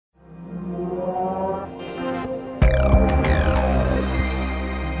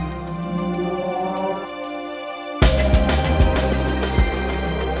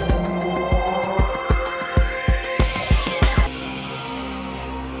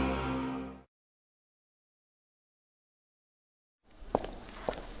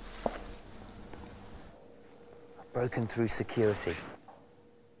broken through security.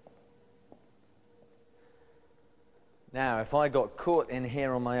 Now, if I got caught in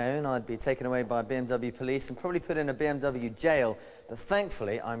here on my own, I'd be taken away by BMW police and probably put in a BMW jail. But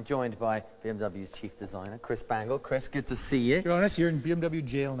thankfully, I'm joined by BMW's chief designer, Chris Bangle. Chris, good to see you. Jonas, you're in BMW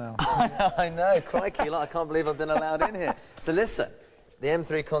jail now. I know, crikey, I can't believe I've been allowed in here. So listen, the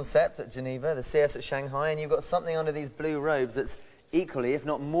M3 concept at Geneva, the CS at Shanghai, and you've got something under these blue robes that's equally, if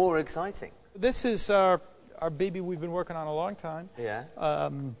not more, exciting. This is our baby we've been working on a long time. Yeah.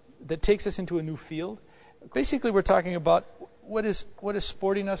 That takes us into a new field. Basically, we're talking about what is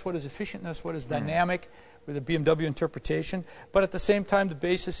sportiness, what is efficientness, what is dynamic with a BMW interpretation. But at the same time, the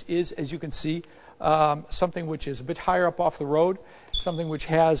basis is, as you can see, something which is a bit higher up off the road, something which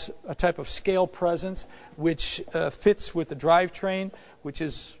has a type of scale presence, which fits with the drivetrain, which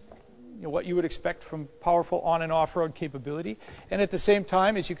is what you would expect from powerful on and off-road capability. And at the same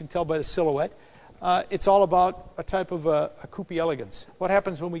time, as you can tell by the silhouette, it's all about a type of a coupe elegance. What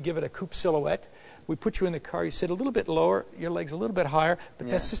happens when we give it a coupe silhouette? We put you in the car, you sit a little bit lower, your legs a little bit higher, but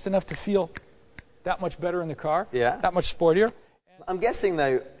that's just enough to feel that much better in the car, that much sportier. I'm guessing,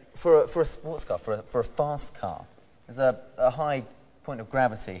 though, for a sports car, for a fast car, there's a high point of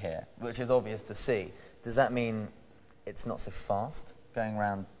gravity here, which is obvious to see. Does that mean it's not so fast going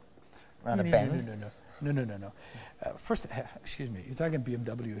around a bend? No. First, excuse me, you're talking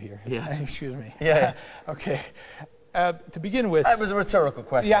BMW here. Yeah. Excuse me. Yeah. Okay. To begin with... That was a rhetorical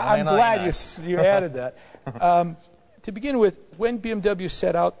question. Yeah, I'm glad you added that. To begin with, when BMW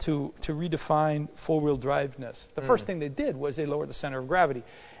set out to redefine four-wheel driveness, the first thing they did was they lowered the center of gravity.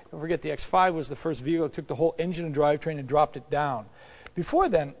 Don't forget, the X5 was the first vehicle that took the whole engine and drivetrain and dropped it down. Before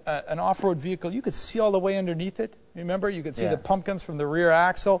then, an off-road vehicle, you could see all the way underneath it. Remember, you could see the pumpkins from the rear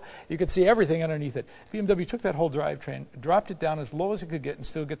axle. You could see everything underneath it. BMW took that whole drivetrain, dropped it down as low as it could get and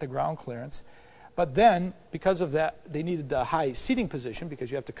still get the ground clearance. But then, because of that, they needed the high seating position because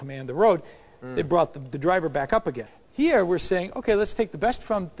you have to command the road. They brought the driver back up again. Here, we're saying, okay, let's take the best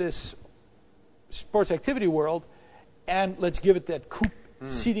from this sports activity world and let's give it that coupe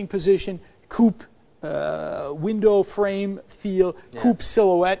seating position, coupe window frame feel, coupe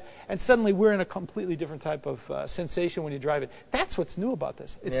silhouette, and suddenly we're in a completely different type of sensation when you drive it. That's what's new about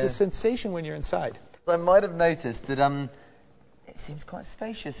this. It's the sensation when you're inside. I might have noticed that it seems quite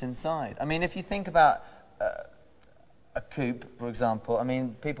spacious inside. I mean, if you think about a coupe, for example, I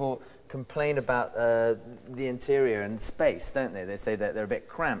mean, people complain about the interior and space, don't they? They say that they're a bit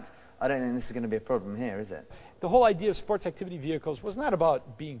cramped. I don't think this is going to be a problem here, is it? The whole idea of sports activity vehicles was not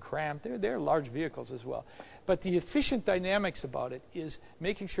about being cramped. They're large vehicles as well. But the efficient dynamics about it is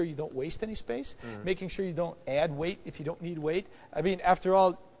making sure you don't waste any space, making sure you don't add weight if you don't need weight. I mean, after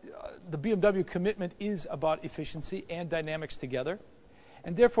all, the BMW commitment is about efficiency and dynamics together.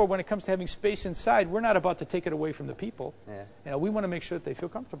 And therefore, when it comes to having space inside, we're not about to take it away from the people. We want to make sure that they feel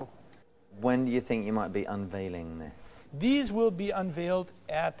comfortable. When do you think you might be unveiling this? These will be unveiled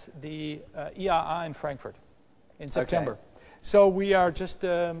at the IAA in Frankfurt in September. So we are just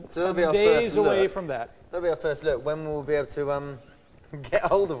some days away from that. That'll be our first look. When will we be able to get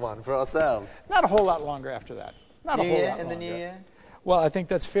hold of one for ourselves? Not a whole lot longer after that. Not a whole lot longer. In the new year? Well, I think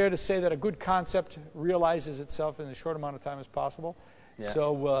that's fair to say that a good concept realizes itself in as short amount of time as possible.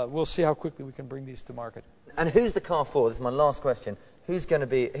 So we'll see how quickly we can bring these to market. And who's the car for? This is my last question. Who's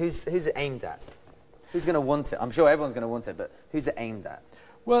it aimed at? Who's going to want it? I'm sure everyone's going to want it, but who's it aimed at?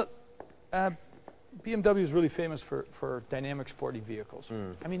 Well, BMW is really famous for dynamic sporting vehicles.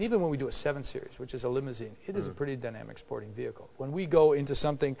 I mean, even when we do a 7 Series, which is a limousine, it is a pretty dynamic sporting vehicle. When we go into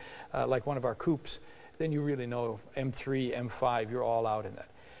something like one of our coupes, then you really know M3, M5, you're all out in that.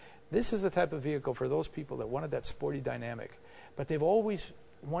 This is the type of vehicle for those people that wanted that sporty dynamic, but they've always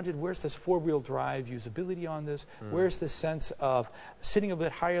wondered, where's this four-wheel drive usability on this? Where's this sense of sitting a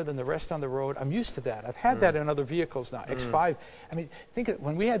bit higher than the rest on the road? I'm used to that. I've had that in other vehicles now. X5, I mean, think of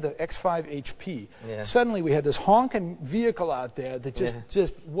when we had the X5 HP, suddenly we had this honking vehicle out there that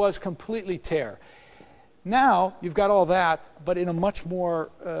just was completely tear. Now, you've got all that, but in a much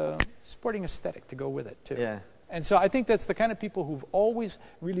more sporting aesthetic to go with it, too. And so I think that's the kind of people who've always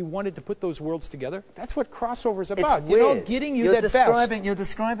really wanted to put those worlds together. That's what crossover is about. It's weird. Getting you that best. You're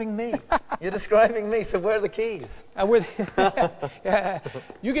describing me. You're describing me. So where are the keys?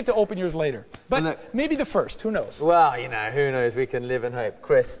 You get to open yours later. But look, maybe the first. Who knows? Well, who knows? We can live and hope.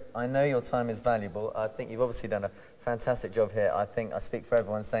 Chris, I know your time is valuable. I think you've obviously done a fantastic job here. I think I speak for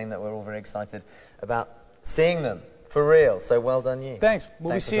everyone saying that we're all very excited about seeing them for real. So well done you. Thanks.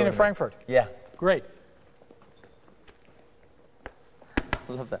 We'll be seeing you in Frankfurt. Yeah. Great.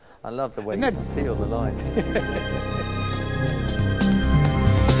 I love that. I love the way you conceal the light.